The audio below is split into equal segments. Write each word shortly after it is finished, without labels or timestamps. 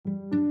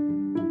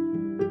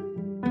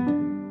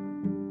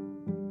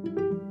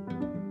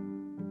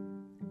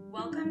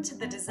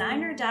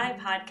Design or Die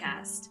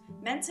podcast,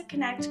 meant to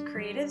connect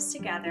creatives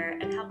together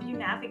and help you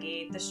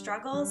navigate the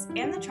struggles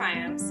and the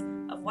triumphs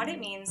of what it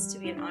means to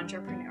be an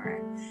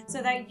entrepreneur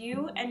so that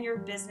you and your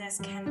business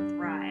can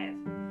thrive.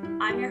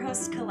 I'm your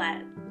host,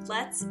 Colette.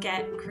 Let's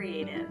get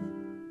creative.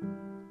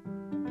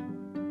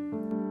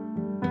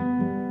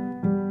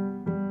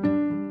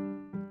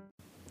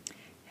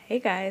 Hey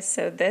guys,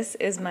 so this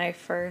is my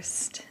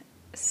first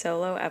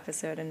solo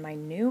episode in my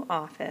new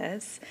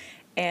office,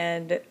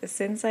 and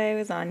since I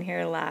was on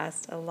here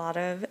last, a lot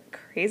of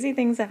crazy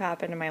things have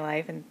happened in my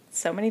life and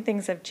so many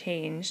things have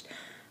changed.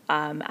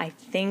 I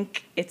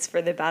think it's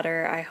for the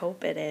better. I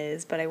hope it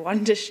is, but I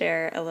wanted to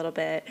share a little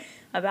bit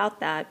about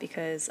that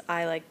because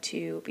I like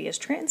to be as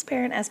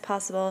transparent as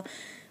possible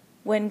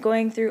when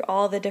going through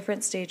all the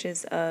different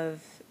stages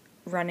of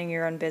running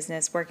your own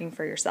business, working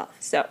for yourself.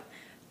 So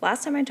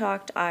last time I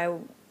talked, I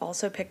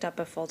also picked up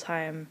a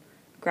full-time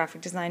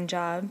graphic design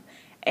job,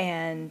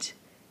 and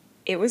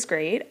it was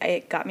great.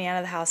 It got me out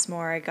of the house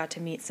more. I got to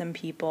meet some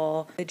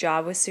people. The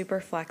job was super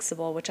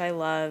flexible, which I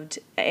loved.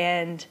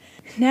 And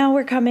now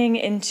we're coming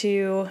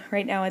into,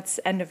 right now it's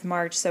end of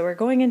March, so we're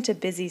going into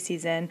busy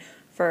season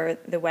for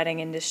the wedding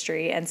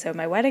industry. And so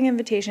my wedding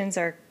invitations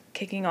are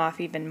kicking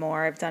off even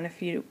more. I've done a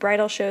few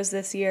bridal shows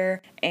this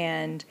year,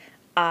 and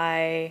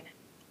I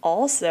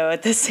also,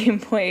 at the same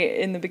point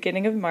in the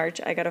beginning of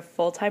March, I got a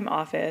full-time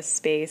office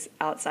space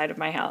outside of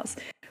my house,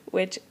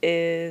 which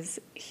is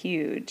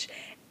huge.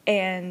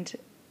 And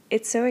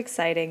it's so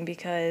exciting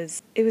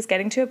because it was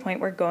getting to a point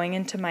where going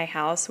into my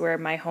house where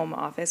my home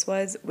office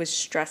was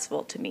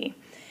stressful to me.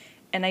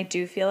 And I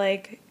do feel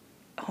like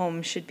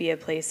home should be a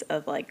place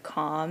of like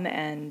calm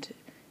and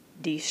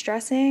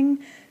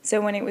de-stressing.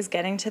 So when it was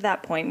getting to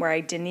that point where I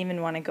didn't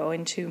even want to go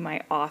into my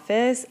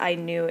office, I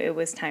knew it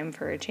was time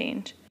for a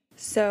change.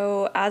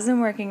 So as I'm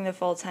working the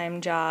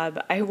full-time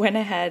job, I went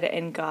ahead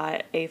and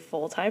got a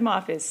full-time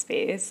office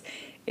space.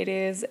 It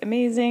is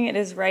amazing. It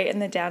is right in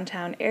the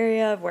downtown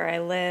area of where I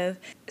live.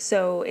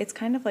 So it's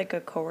kind of like a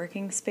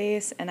co-working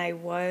space, and I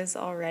was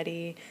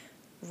already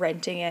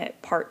renting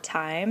it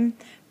part-time,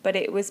 but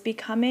it was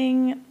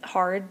becoming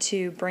hard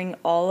to bring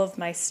all of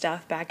my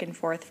stuff back and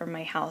forth from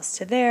my house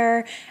to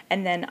there.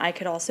 And then I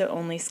could also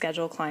only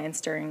schedule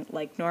clients during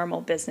like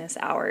normal business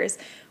hours,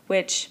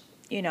 which,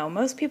 you know,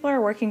 most people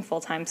are working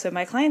full-time, so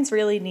my clients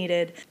really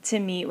needed to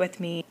meet with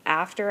me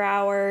after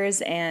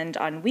hours and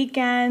on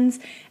weekends.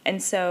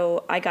 And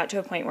so I got to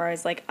a point where I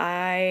was like,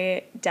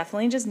 I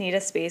definitely just need a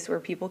space where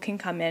people can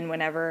come in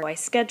whenever I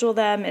schedule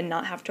them and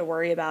not have to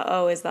worry about,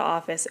 oh, is the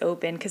office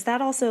open? Because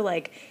that also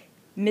like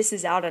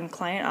misses out on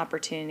client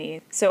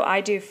opportunity. So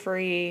I do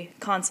free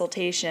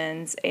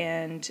consultations,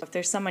 and if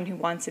there's someone who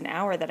wants an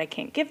hour that I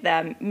can't give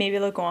them, maybe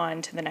they'll go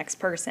on to the next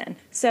person.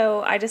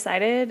 So I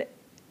decided,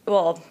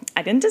 well,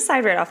 I didn't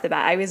decide right off the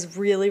bat. I was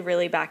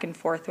really back and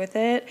forth with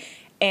it.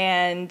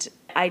 And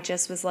I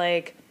just was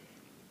like,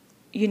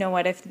 you know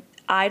what, if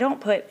I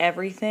don't put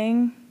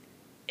everything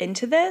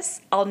into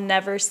this, I'll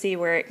never see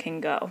where it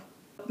can go.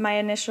 My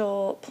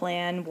initial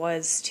plan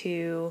was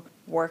to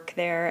work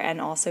there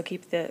and also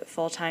keep the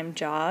full-time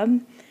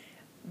job.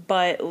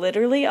 But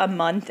literally a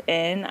month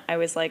in, I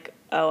was like,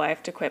 oh, I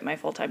have to quit my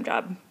full-time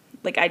job.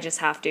 Like, I just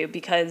have to,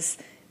 because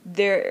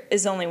there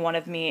is only one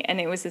of me. And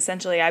it was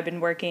essentially, I've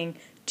been working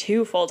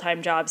 2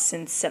 full-time jobs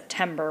since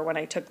September when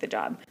I took the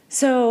job.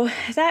 So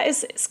that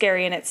is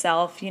scary in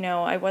itself. You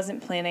know, I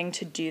wasn't planning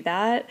to do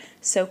that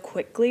so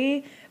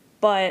quickly.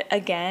 But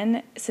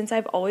again, since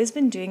I've always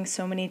been doing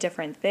so many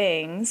different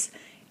things,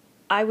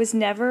 I was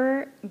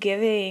never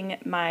giving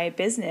my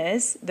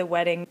business, the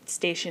wedding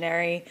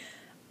stationery,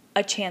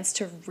 a chance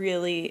to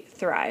really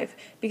thrive.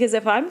 Because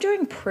if I'm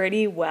doing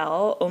pretty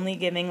well, only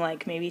giving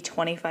like maybe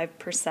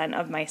 25%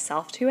 of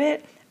myself to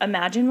it,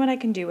 imagine what I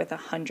can do with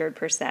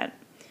 100%.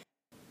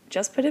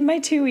 Just put in my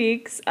 2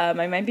 weeks. I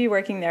might be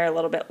working there a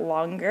little bit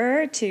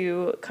longer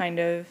to kind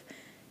of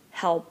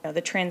help the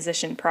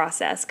transition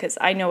process, because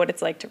I know what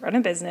it's like to run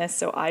a business,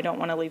 so I don't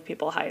want to leave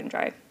people high and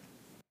dry.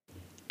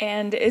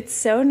 And it's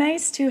so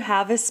nice to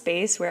have a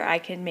space where I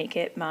can make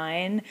it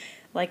mine.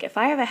 Like if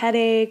I have a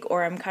headache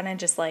or I'm kind of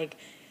just like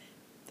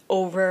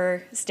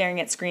over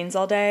staring at screens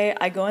all day,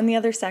 I go in the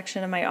other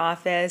section of my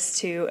office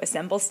to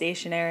assemble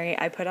stationery.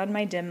 I put on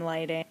my dim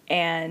lighting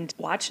and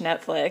watch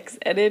Netflix.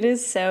 And it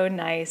is so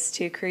nice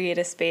to create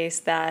a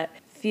space that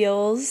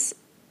feels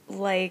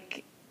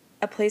like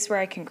a place where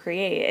I can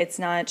create. It's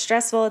not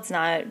stressful. It's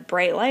not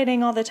bright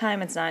lighting all the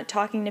time. It's not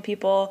talking to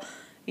people,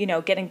 you know,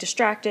 getting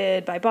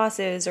distracted by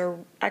bosses or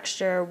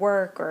extra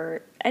work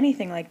or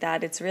anything like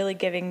that. It's really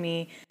giving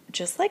me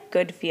just like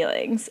good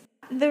feelings.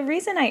 The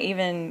reason I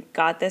even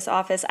got this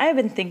office, I have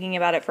been thinking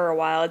about it for a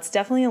while. It's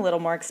definitely a little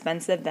more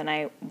expensive than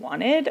I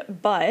wanted,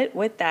 but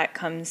with that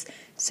comes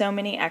so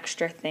many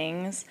extra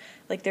things.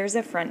 Like there's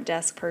a front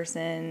desk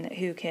person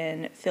who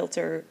can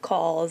filter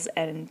calls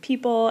and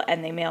people,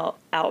 and they mail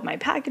out my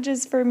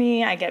packages for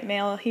me. I get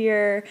mail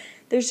here.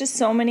 There's just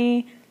so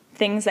many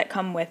things that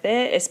come with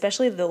it,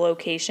 especially the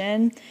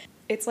location.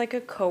 It's like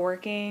a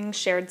co-working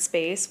shared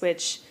space,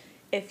 which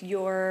if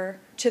you're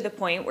to the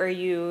point where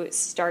you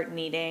start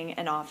needing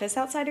an office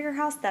outside of your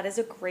house, that is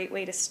a great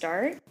way to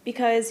start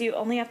because you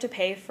only have to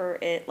pay for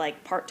it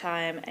like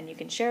part-time and you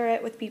can share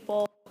it with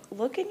people.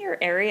 Look in your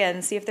area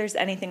and see if there's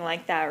anything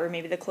like that, or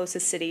maybe the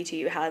closest city to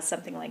you has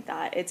something like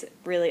that. It's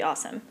really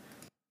awesome.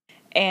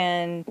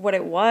 And what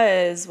it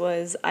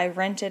was I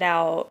rented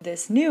out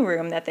this new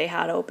room that they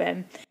had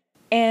open.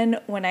 And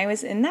when I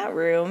was in that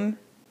room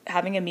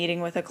having a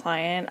meeting with a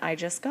client, I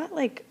just got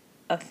like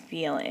a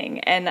feeling.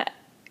 And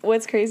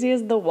what's crazy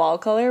is the wall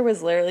color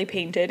was literally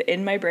painted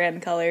in my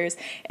brand colors.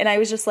 And I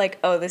was just like,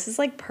 oh, this is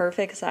like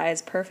perfect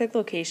size, perfect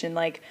location.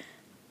 Like,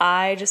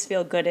 I just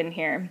feel good in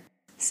here.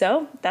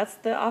 So that's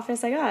the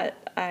office I got.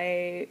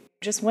 I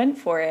just went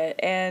for it.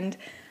 And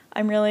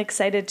I'm really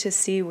excited to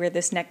see where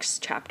this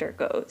next chapter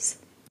goes.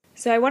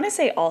 So I want to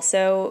say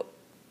also,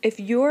 if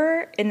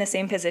you're in the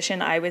same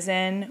position I was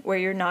in, where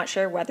you're not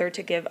sure whether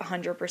to give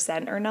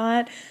 100% or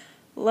not,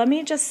 let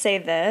me just say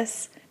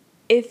this.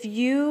 If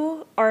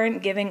you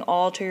aren't giving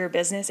all to your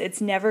business, it's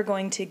never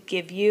going to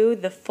give you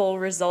the full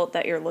result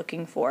that you're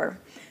looking for.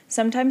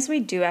 Sometimes we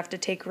do have to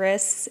take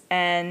risks,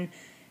 and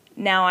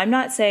now I'm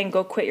not saying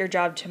go quit your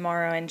job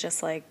tomorrow and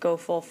just like go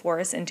full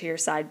force into your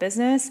side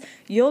business.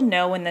 You'll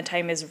know when the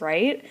time is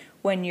right,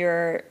 when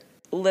you're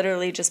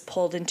literally just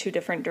pulled in two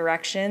different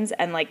directions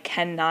and like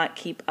cannot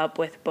keep up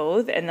with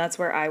both. And that's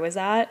where I was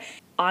at.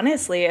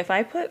 Honestly, if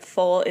I put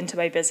full into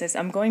my business,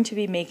 I'm going to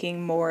be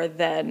making more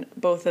than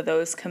both of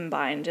those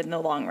combined in the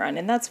long run.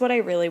 And that's what I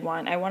really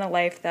want. I want a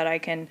life that I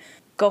can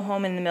go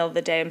home in the middle of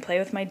the day and play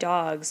with my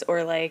dogs,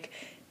 or like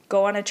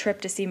go on a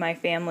trip to see my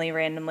family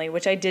randomly,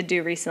 which I did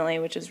do recently,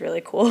 which is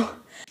really cool.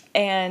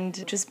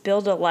 And just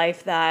build a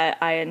life that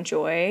I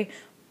enjoy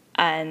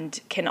and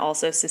can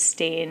also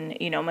sustain,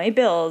 my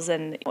bills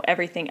and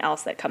everything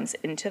else that comes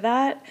into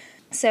that.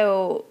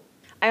 So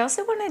I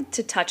also wanted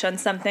to touch on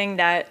something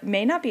that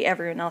may not be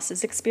everyone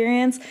else's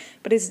experience,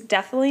 but is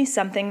definitely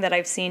something that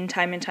I've seen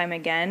time and time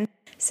again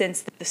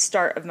since the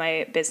start of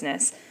my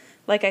business.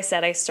 Like I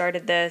said, I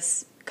started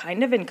this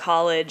kind of in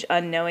college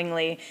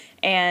unknowingly,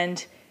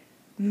 and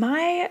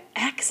my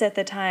ex at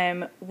the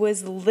time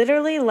was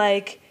literally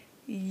like,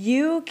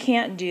 you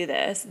can't do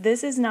this.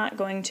 This is not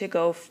going to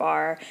go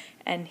far.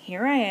 And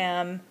here I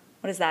am,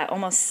 what is that,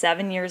 almost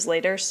 7 years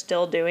later,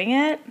 still doing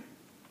it?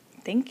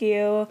 Thank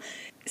you.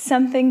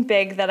 Something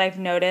big that I've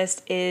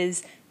noticed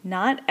is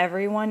not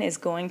everyone is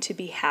going to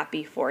be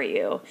happy for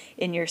you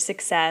in your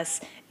success,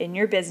 in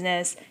your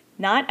business.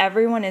 Not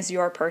everyone is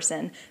your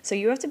person. So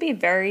you have to be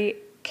very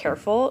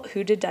careful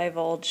who to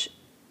divulge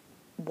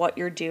what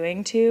you're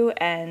doing to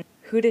and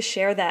who to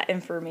share that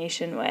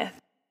information with.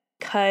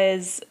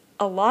 Because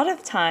a lot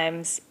of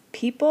times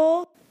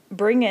people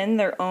bring in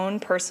their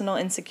own personal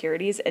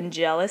insecurities and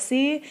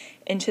jealousy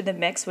into the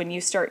mix when you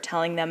start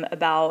telling them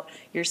about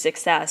your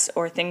success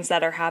or things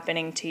that are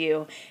happening to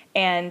you.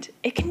 And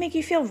it can make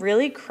you feel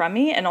really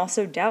crummy and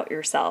also doubt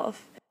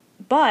yourself.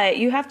 But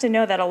you have to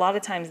know that a lot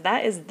of times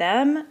that is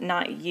them,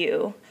 not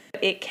you.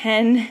 It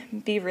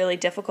can be really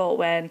difficult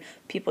when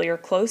people you're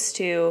close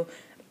to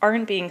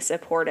aren't being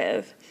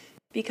supportive.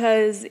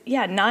 Because,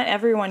 not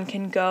everyone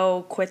can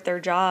go quit their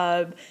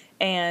job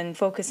and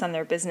focus on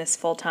their business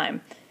full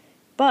time.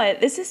 But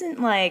this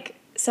isn't like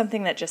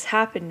something that just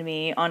happened to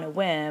me on a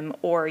whim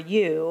or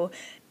you.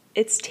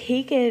 It's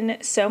taken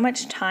so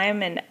much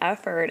time and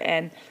effort,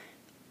 and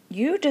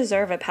you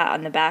deserve a pat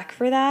on the back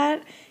for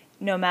that.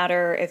 No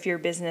matter if your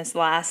business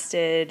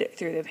lasted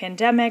through the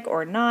pandemic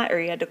or not, or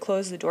you had to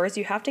close the doors,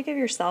 you have to give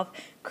yourself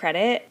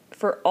credit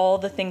for all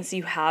the things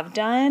you have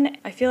done.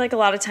 I feel like a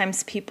lot of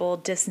times people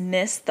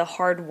dismiss the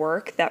hard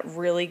work that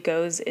really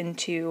goes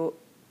into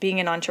being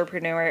an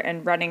entrepreneur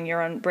and running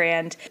your own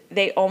brand.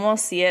 They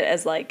almost see it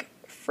as like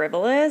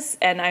frivolous.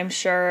 And I'm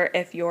sure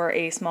if you're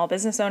a small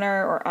business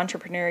owner or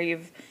entrepreneur,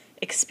 you've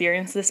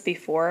experienced this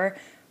before,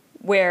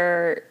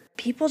 where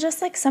people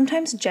just like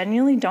sometimes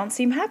genuinely don't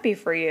seem happy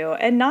for you.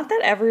 And not that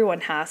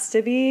everyone has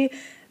to be,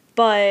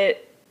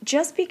 but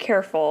just be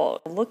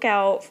careful. Look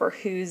out for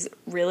who's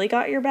really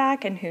got your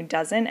back and who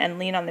doesn't, and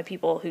lean on the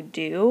people who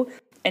do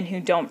and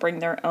who don't bring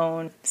their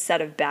own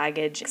set of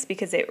baggage,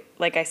 because it,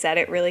 like I said,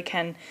 it really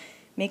can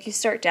make you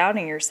start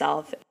doubting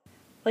yourself.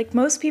 Like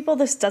most people,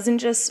 this doesn't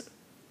just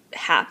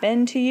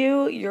happen to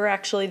you. You're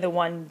actually the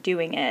one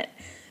doing it.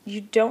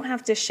 You don't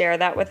have to share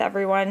that with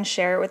everyone.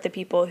 Share it with the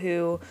people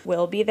who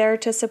will be there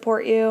to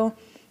support you.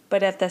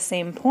 But at the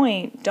same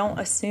point, don't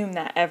assume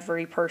that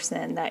every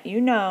person that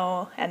you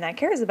know and that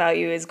cares about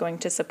you is going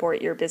to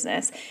support your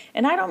business.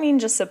 And I don't mean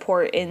just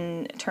support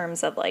in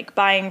terms of like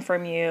buying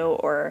from you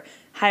or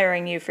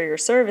hiring you for your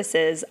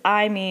services.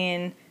 I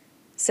mean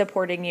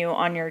supporting you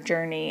on your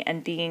journey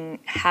and being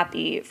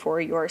happy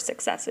for your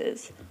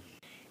successes.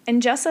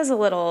 And just as a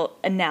little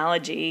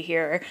analogy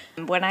here,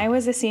 when I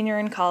was a senior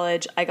in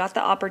college, I got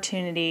the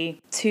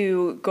opportunity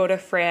to go to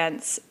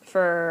France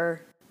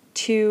for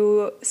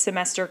 2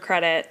 semester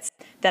credits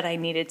that I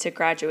needed to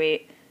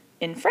graduate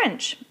in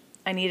French.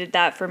 I needed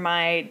that for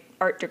my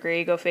art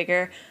degree, go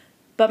figure.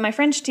 But my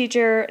French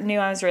teacher knew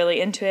I was really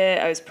into it.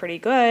 I was pretty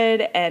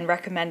good and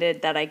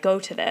recommended that I go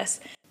to this.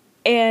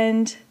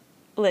 And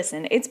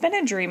listen, it's been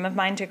a dream of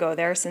mine to go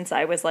there since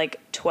I was like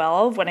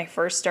 12 when I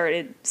first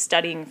started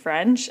studying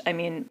French. I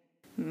mean,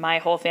 my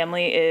whole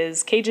family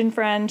is Cajun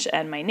French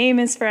and my name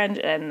is French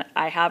and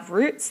I have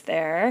roots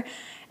there.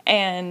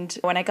 And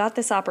when I got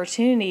this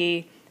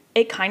opportunity,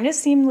 it kind of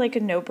seemed like a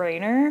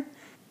no-brainer.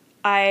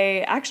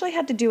 I actually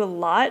had to do a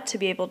lot to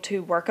be able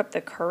to work up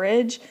the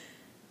courage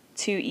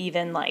to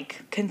even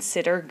like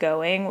consider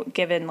going,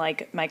 given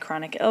like my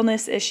chronic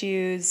illness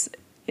issues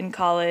in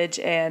college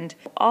and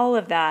all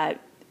of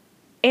that.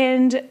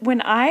 And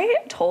when I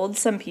told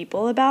some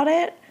people about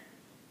it,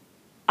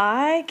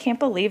 I can't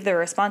believe their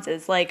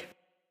responses. Like,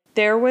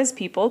 there was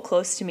people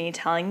close to me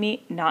telling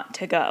me not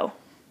to go.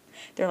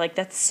 They're like,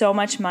 that's so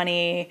much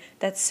money.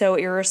 That's so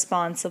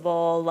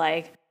irresponsible.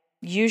 Like,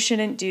 you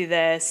shouldn't do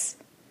this.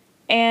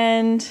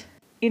 And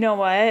you know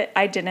what?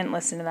 I didn't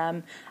listen to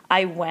them.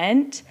 I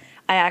went.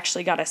 I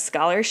actually got a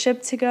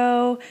scholarship to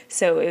go.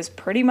 So it was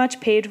pretty much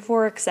paid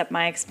for except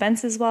my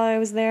expenses while I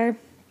was there.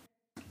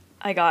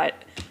 I got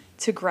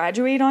to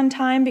graduate on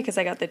time because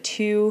I got the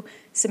 2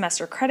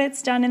 semester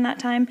credits done in that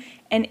time.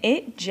 And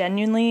it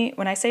genuinely,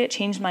 when I say it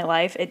changed my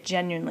life, it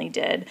genuinely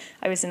did.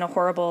 I was in a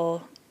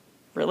horrible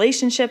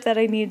relationship that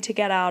I needed to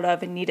get out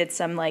of and needed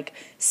some like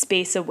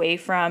space away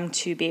from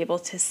to be able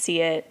to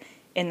see it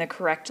in the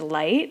correct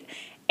light.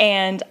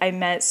 And I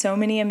met so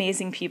many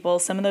amazing people.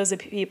 Some of those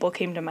people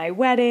came to my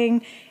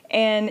wedding.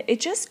 And it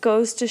just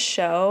goes to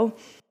show,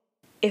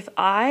 if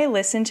I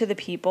listened to the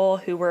people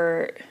who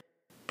were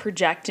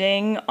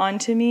projecting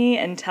onto me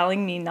and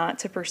telling me not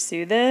to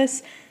pursue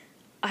this,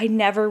 I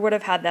never would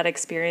have had that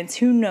experience.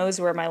 Who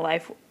knows where my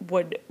life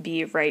would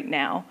be right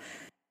now?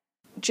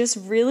 Just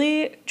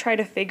really try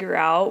to figure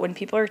out when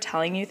people are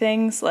telling you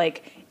things,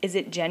 like, is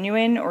it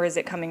genuine or is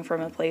it coming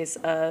from a place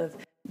of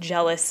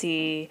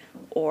jealousy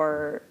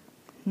or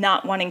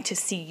not wanting to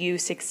see you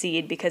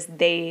succeed because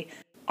they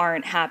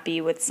aren't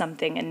happy with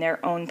something in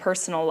their own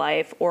personal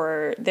life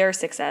or their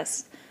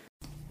success?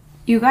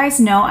 You guys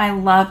know I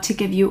love to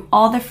give you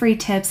all the free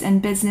tips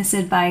and business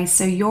advice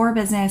so your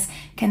business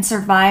can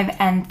survive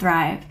and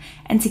thrive.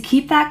 And to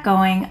keep that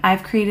going,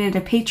 I've created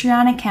a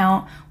Patreon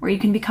account where you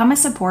can become a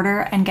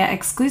supporter and get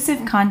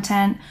exclusive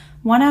content,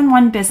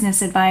 one-on-one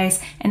business advice,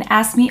 and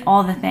ask me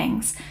all the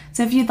things.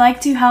 So if you'd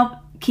like to help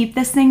keep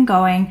this thing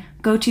going,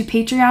 go to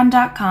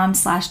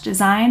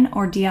patreon.com/design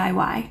or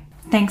DIY.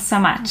 Thanks so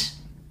much.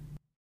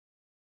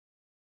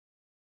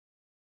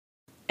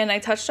 And I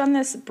touched on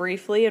this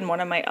briefly in one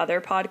of my other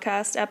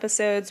podcast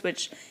episodes,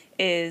 which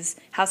is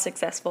how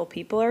successful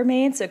people are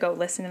made. So go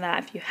listen to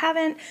that if you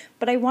haven't.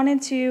 But I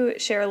wanted to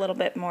share a little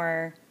bit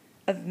more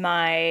of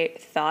my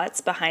thoughts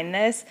behind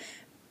this.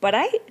 But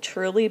I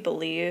truly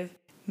believe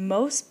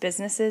most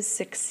businesses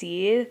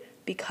succeed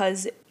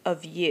because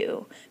of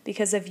you,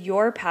 because of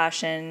your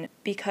passion,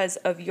 because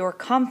of your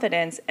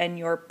confidence and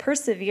your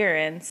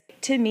perseverance.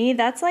 To me,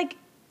 that's like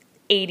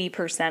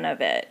 80%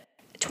 of it.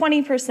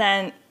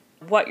 20%,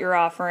 what you're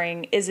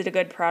offering. Is it a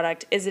good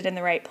product? Is it in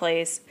the right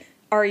place?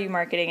 Are you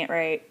marketing it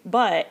right?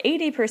 But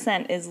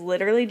 80% is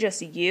literally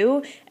just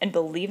you and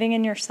believing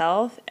in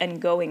yourself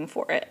and going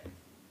for it.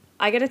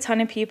 I get a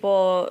ton of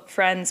people,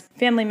 friends,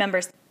 family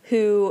members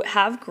who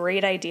have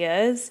great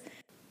ideas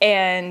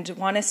and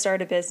want to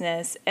start a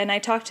business. And I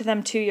talk to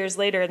them 2 years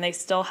later and they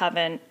still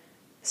haven't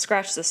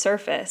scratched the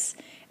surface.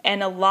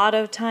 And a lot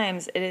of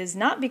times it is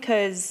not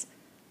because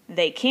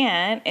they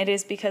can't, it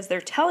is because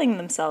they're telling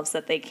themselves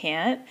that they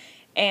can't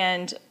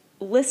and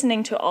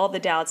listening to all the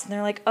doubts. And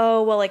they're like,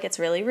 oh, well, like, it's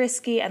really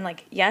risky. And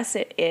like, yes,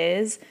 it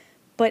is.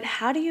 But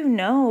how do you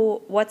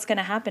know what's going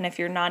to happen if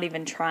you're not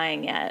even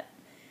trying yet?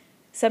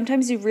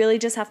 Sometimes you really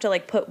just have to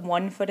like put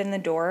one foot in the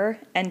door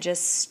and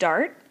just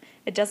start.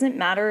 It doesn't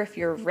matter if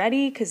you're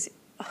ready because,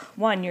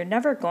 one, you're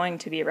never going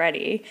to be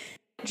ready.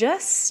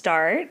 Just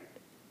start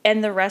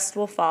and the rest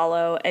will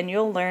follow and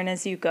you'll learn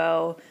as you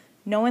go.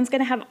 No one's going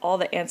to have all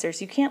the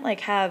answers. You can't like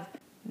have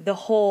the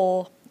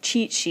whole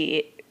cheat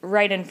sheet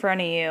right in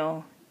front of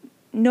you.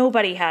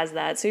 Nobody has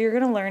that. So you're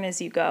going to learn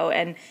as you go.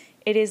 And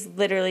it is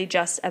literally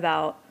just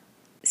about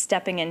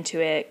stepping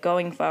into it,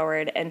 going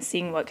forward, and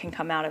seeing what can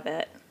come out of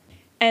it.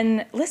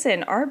 And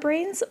listen, our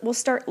brains will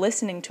start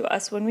listening to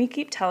us when we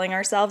keep telling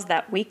ourselves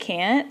that we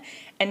can't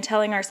and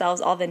telling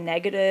ourselves all the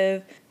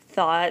negative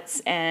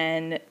thoughts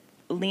and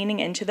leaning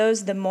into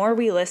those. The more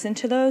we listen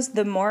to those,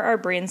 the more our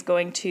brain's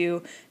going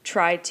to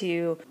try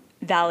to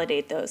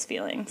validate those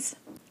feelings.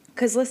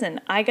 Because listen,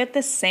 I get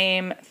the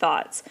same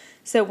thoughts.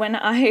 So when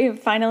I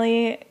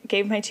finally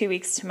gave my 2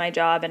 weeks to my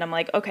job and I'm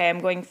like, okay, I'm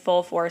going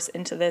full force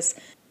into this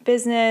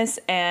business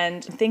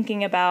and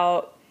thinking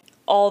about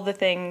all the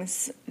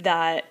things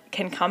that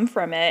can come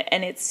from it,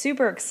 and it's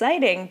super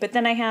exciting. But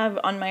then I have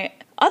on my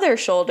other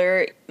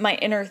shoulder my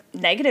inner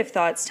negative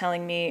thoughts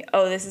telling me,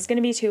 oh, this is going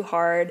to be too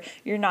hard.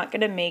 You're not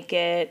going to make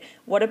it.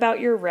 What about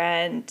your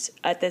rent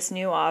at this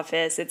new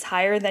office? It's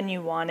higher than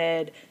you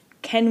wanted.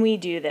 Can we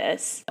do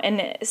this?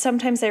 And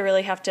sometimes I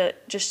really have to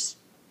just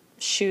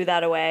shoo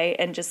that away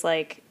and just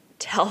like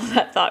tell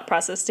that thought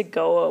process to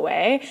go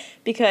away,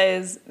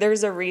 because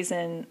there's a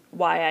reason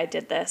why I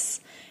did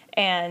this.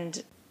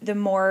 And the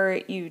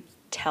more you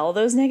tell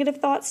those negative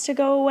thoughts to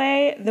go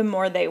away, the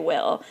more they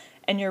will.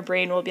 And your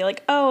brain will be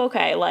like, oh,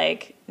 okay,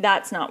 like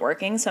that's not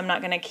working, so I'm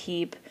not going to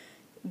keep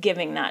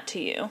giving that to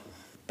you.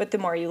 But the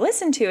more you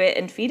listen to it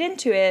and feed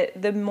into it,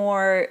 the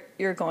more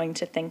you're going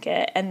to think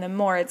it, and the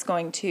more it's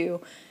going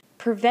to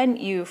prevent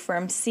you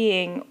from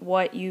seeing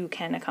what you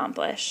can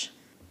accomplish.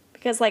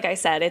 Because like I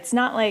said, it's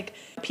not like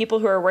people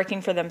who are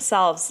working for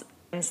themselves,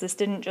 this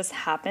didn't just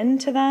happen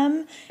to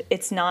them.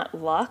 It's not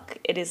luck.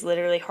 It is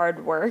literally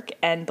hard work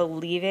and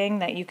believing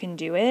that you can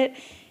do it.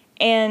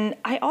 And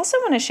I also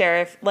want to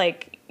share, if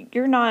like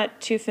you're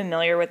not too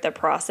familiar with the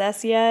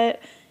process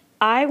yet,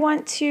 I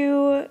want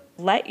to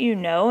let you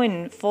know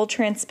in full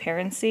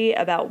transparency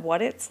about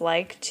what it's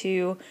like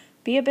to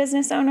be a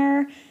business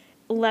owner.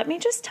 Let me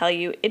just tell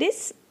you, it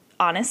is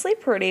honestly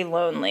pretty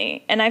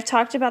lonely. And I've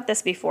talked about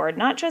this before,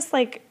 not just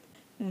like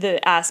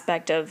the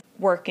aspect of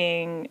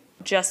working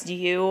just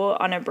you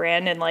on a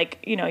brand and like,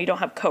 you know, you don't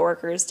have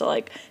coworkers to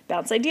like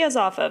bounce ideas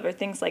off of or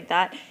things like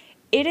that.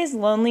 It is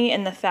lonely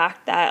in the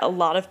fact that a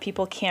lot of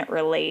people can't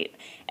relate,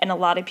 and a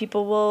lot of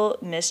people will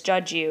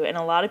misjudge you, and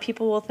a lot of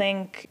people will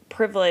think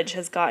privilege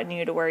has gotten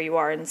you to where you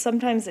are, and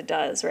sometimes it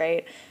does,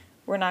 right?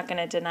 We're not going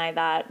to deny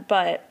that,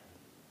 but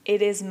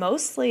it is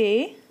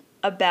mostly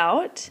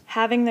about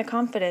having the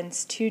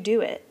confidence to do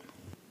it.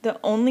 The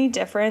only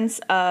difference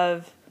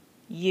of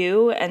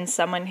you and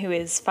someone who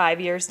is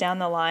 5 years down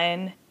the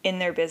line in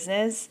their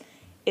business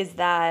is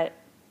that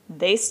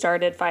they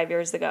started 5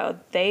 years ago.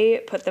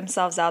 They put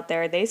themselves out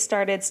there. They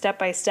started step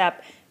by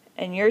step.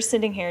 And you're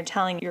sitting here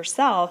telling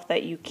yourself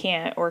that you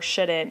can't or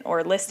shouldn't,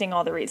 or listing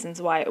all the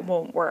reasons why it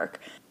won't work.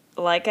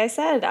 Like I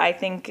said, I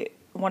think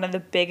one of the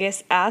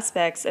biggest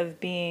aspects of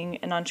being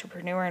an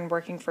entrepreneur and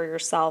working for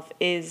yourself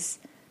is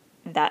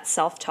that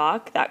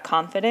self-talk, that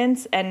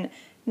confidence. And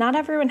not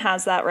everyone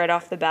has that right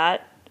off the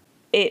bat.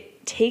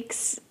 It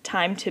takes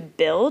time to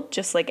build,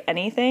 just like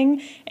anything,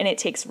 and it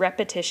takes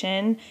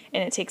repetition,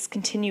 and it takes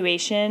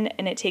continuation,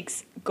 and it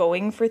takes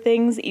going for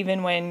things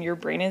even when your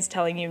brain is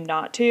telling you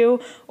not to,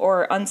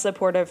 or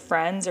unsupportive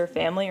friends or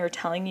family are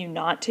telling you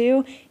not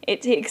to.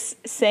 It takes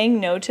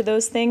saying no to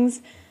those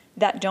things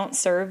that don't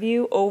serve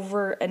you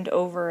over and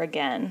over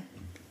again.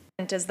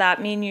 And does that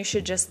mean you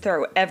should just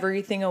throw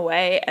everything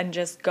away and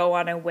just go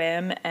on a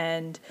whim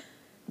and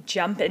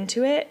jump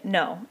into it?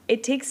 No,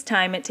 it takes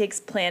time, it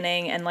takes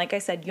planning, and like I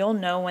said, you'll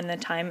know when the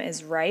time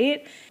is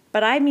right.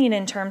 But I mean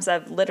in terms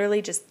of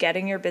literally just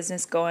getting your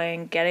business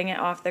going, getting it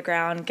off the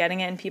ground,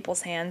 getting it in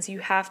people's hands. You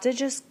have to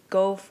just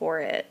go for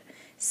it.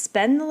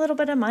 Spend a little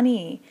bit of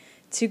money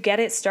to get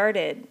it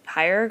started.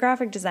 Hire a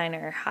graphic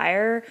designer,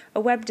 hire a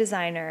web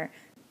designer,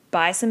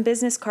 buy some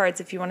business cards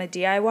if you want to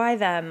DIY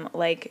them,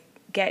 like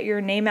get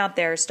your name out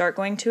there, start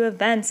going to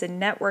events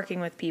and networking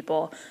with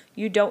people.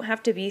 You don't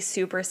have to be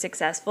super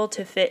successful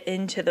to fit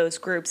into those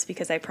groups,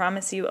 because I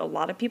promise you a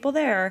lot of people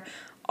there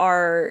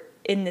are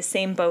in the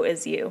same boat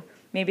as you.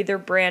 Maybe they're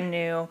brand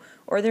new,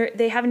 or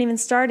they haven't even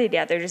started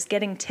yet. They're just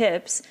getting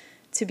tips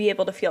to be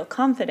able to feel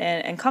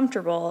confident and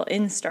comfortable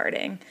in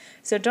starting.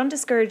 So don't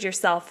discourage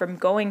yourself from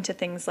going to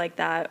things like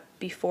that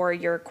before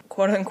you're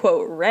quote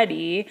unquote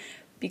ready,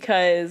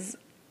 because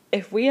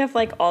if we have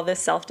like all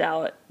this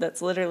self-doubt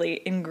that's literally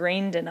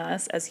ingrained in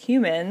us as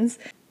humans,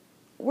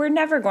 we're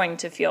never going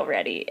to feel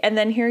ready. And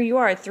then here you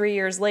are 3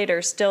 years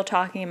later still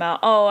talking about,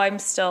 oh, I'm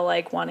still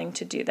like wanting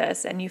to do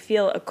this. And you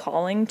feel a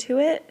calling to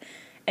it,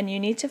 and you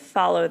need to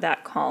follow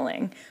that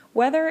calling.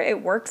 Whether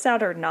it works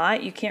out or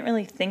not, you can't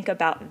really think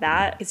about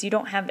that because you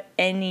don't have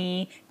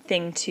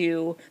anything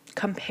to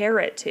compare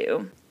it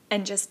to.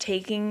 And just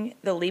taking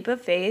the leap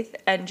of faith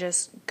and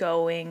just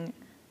going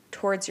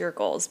towards your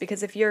goals.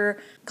 Because if you're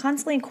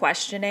constantly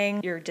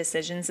questioning your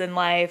decisions in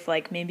life,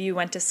 like maybe you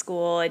went to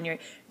school and you're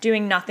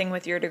doing nothing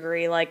with your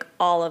degree like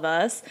all of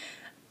us,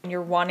 and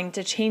you're wanting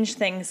to change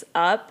things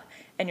up,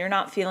 and you're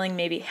not feeling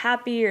maybe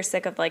happy, you're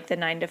sick of like the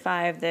 9 to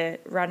 5, the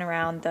run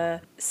around the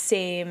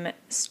same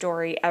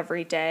story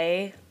every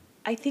day,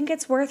 I think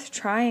it's worth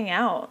trying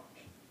out.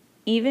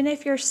 Even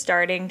if you're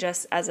starting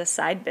just as a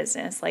side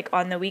business, like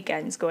on the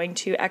weekends, going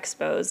to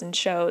expos and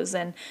shows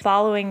and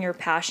following your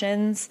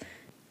passions,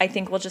 I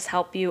think will just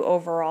help you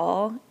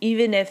overall,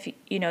 even if,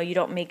 you know, you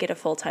don't make it a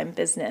full-time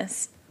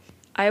business.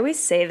 I always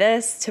say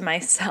this to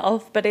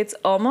myself, but it's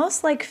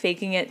almost like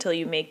faking it till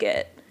you make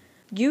it.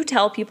 You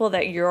tell people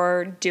that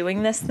you're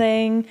doing this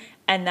thing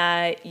and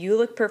that you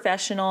look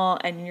professional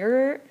and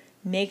you're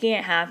making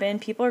it happen,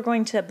 people are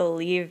going to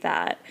believe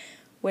that.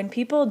 When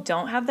people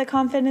don't have the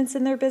confidence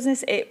in their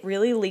business, it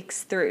really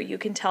leaks through. You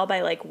can tell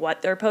by like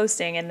what they're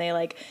posting, and they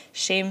like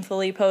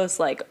shamefully post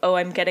like, oh,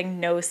 I'm getting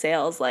no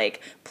sales,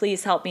 like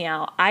please help me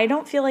out. I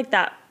don't feel like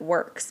that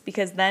works,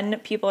 because then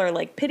people are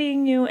like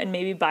pitying you and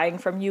maybe buying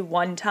from you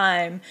one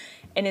time,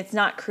 and it's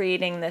not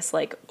creating this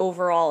like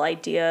overall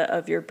idea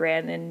of your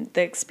brand and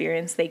the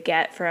experience they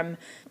get from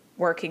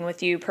working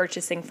with you,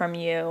 purchasing from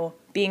you,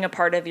 being a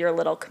part of your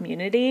little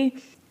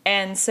community.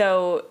 And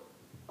so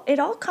It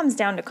all comes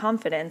down to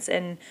confidence,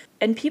 and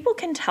people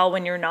can tell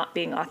when you're not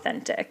being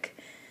authentic.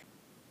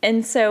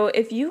 And so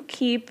if you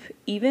keep,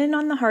 even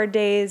on the hard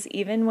days,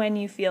 even when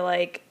you feel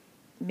like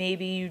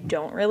maybe you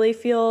don't really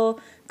feel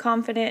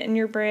confident in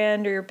your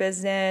brand or your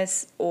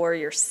business or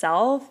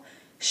yourself,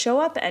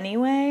 show up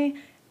anyway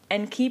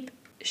and keep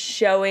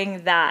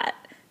showing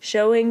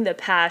the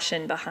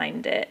passion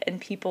behind it,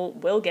 and people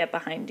will get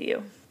behind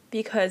you.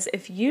 Because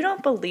if you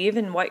don't believe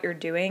in what you're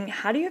doing,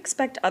 how do you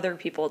expect other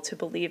people to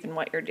believe in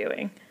what you're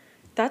doing?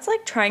 That's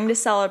like trying to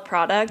sell a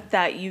product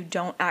that you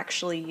don't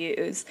actually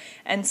use.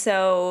 And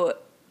so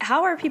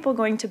how are people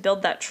going to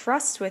build that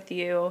trust with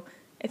you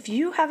if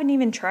you haven't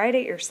even tried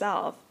it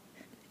yourself?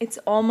 It's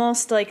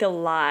almost like a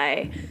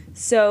lie.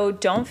 So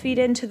don't feed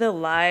into the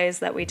lies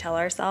that we tell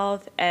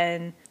ourselves,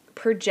 and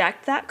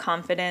project that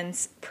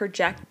confidence.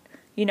 Project,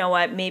 you know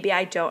what, maybe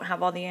I don't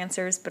have all the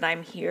answers, but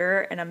I'm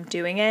here and I'm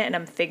doing it and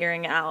I'm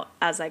figuring it out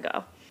as I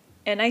go.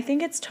 And I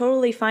think it's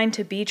totally fine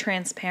to be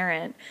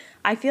transparent.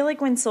 I feel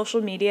like when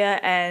social media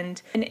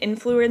and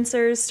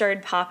influencers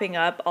started popping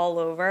up all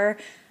over,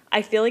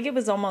 I feel like it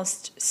was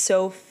almost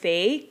so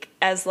fake,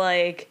 as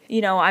like,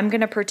 you know, I'm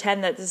going to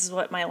pretend that this is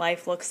what my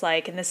life looks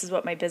like and this is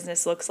what my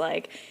business looks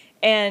like.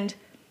 And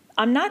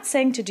I'm not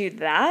saying to do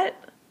that.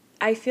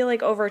 I feel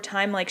like over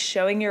time, like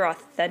showing your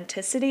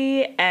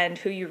authenticity and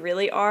who you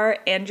really are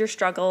and your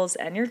struggles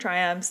and your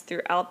triumphs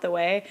throughout the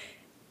way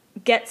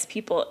gets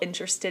people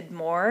interested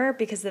more,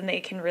 because then they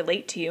can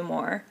relate to you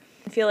more.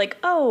 I feel like,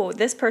 oh,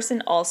 this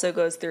person also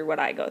goes through what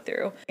I go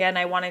through. And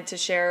I wanted to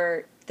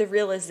share the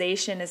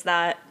realization is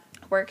that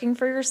working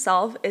for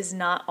yourself is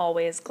not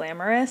always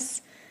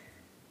glamorous,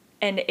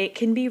 and it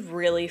can be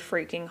really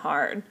freaking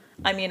hard.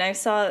 I mean, I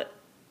saw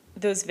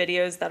those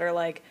videos that are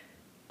like,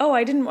 oh,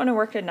 I didn't want to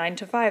work a 9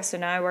 to 5, so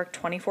now I work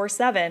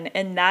 24/7.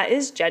 And that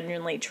is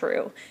genuinely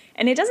true.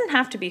 And it doesn't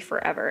have to be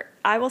forever.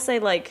 I will say,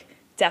 like,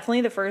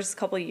 definitely the first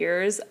couple of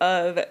years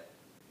of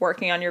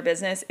working on your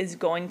business is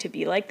going to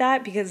be like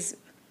that, because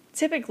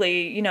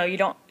typically, you know, you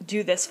don't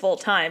do this full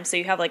time. So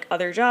you have like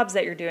other jobs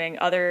that you're doing,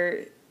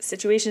 other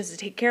situations to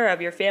take care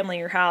of, your family,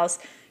 your house,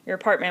 your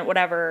apartment,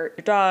 whatever,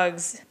 your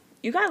dogs.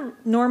 You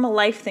got normal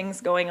life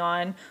things going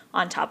on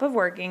top of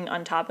working,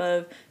 on top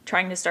of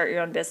trying to start your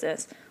own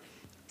business.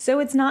 So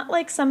it's not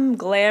like some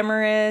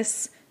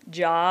glamorous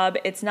job.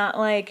 It's not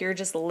like you're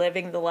just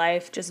living the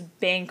life, just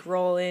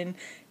bankrolling,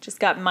 just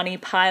got money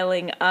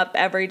piling up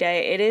every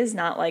day. It is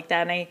not like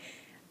that. And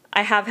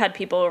I have had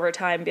people over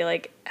time be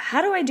like,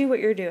 how do I do what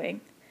you're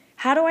doing?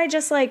 How do I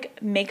just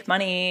like make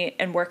money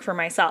and work for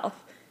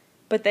myself?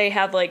 But they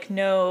have like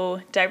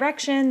no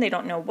direction. They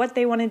don't know what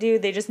they want to do.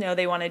 They just know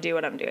they want to do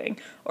what I'm doing,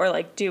 or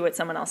like do what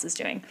someone else is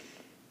doing.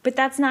 But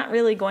that's not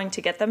really going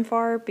to get them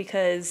far,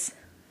 because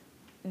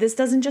this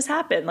doesn't just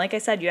happen. Like I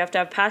said, you have to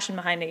have passion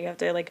behind it. You have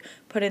to like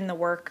put in the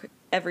work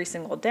every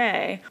single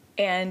day.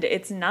 And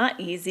it's not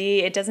easy.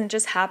 It doesn't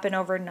just happen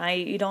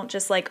overnight. You don't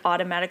just like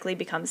automatically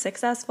become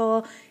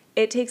successful.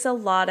 It takes a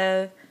lot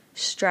of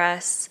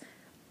stress,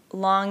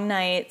 long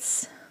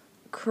nights,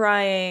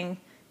 crying,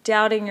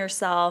 doubting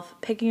yourself,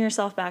 picking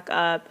yourself back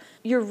up,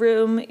 your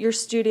room, your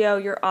studio,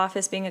 your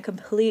office being a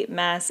complete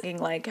mess, being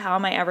like, how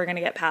am I ever going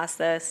to get past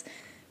this?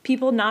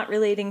 People not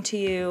relating to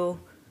you,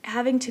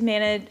 having to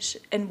manage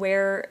and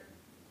wear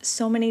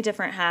so many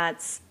different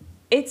hats.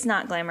 It's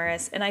not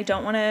glamorous, and I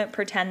don't want to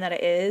pretend that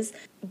it is,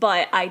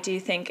 but I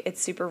do think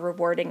it's super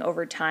rewarding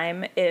over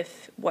time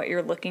if what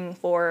you're looking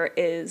for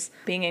is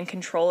being in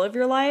control of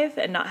your life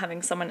and not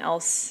having someone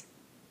else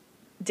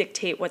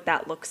dictate what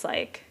that looks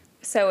like.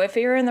 So if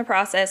you're in the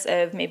process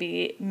of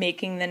maybe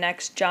making the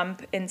next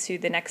jump into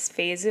the next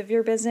phase of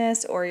your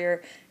business, or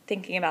you're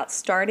thinking about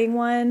starting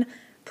one,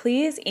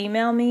 please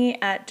email me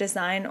at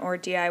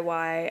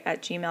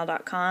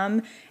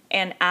designordIY@gmail.com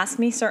and ask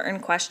me certain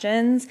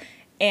questions,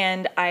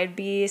 and I'd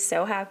be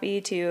so happy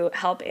to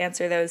help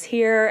answer those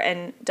here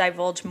and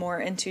divulge more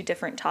into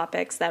different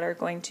topics that are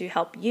going to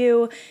help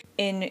you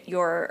in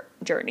your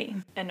journey.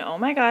 And oh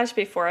my gosh,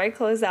 before I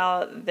close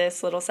out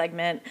this little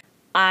segment,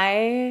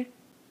 I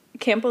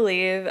can't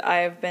believe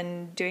I've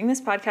been doing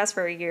this podcast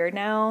for a year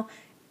now,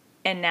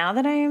 and now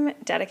that I'm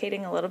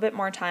dedicating a little bit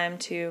more time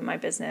to my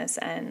business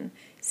and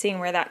seeing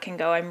where that can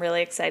go, I'm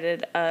really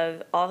excited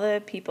of all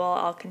the people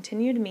I'll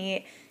continue to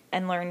meet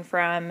and learn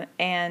from.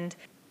 And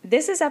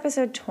this is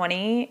episode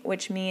 20,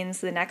 which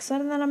means the next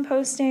one that I'm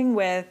posting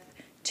with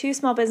 2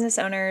 small business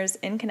owners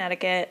in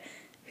Connecticut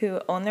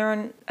who own their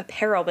own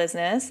apparel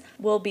business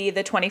will be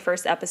the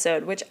 21st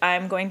episode, which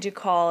I'm going to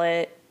call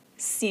it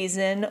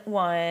Season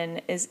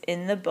 1 is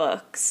in the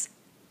books.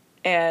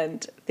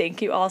 And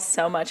thank you all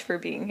so much for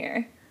being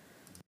here.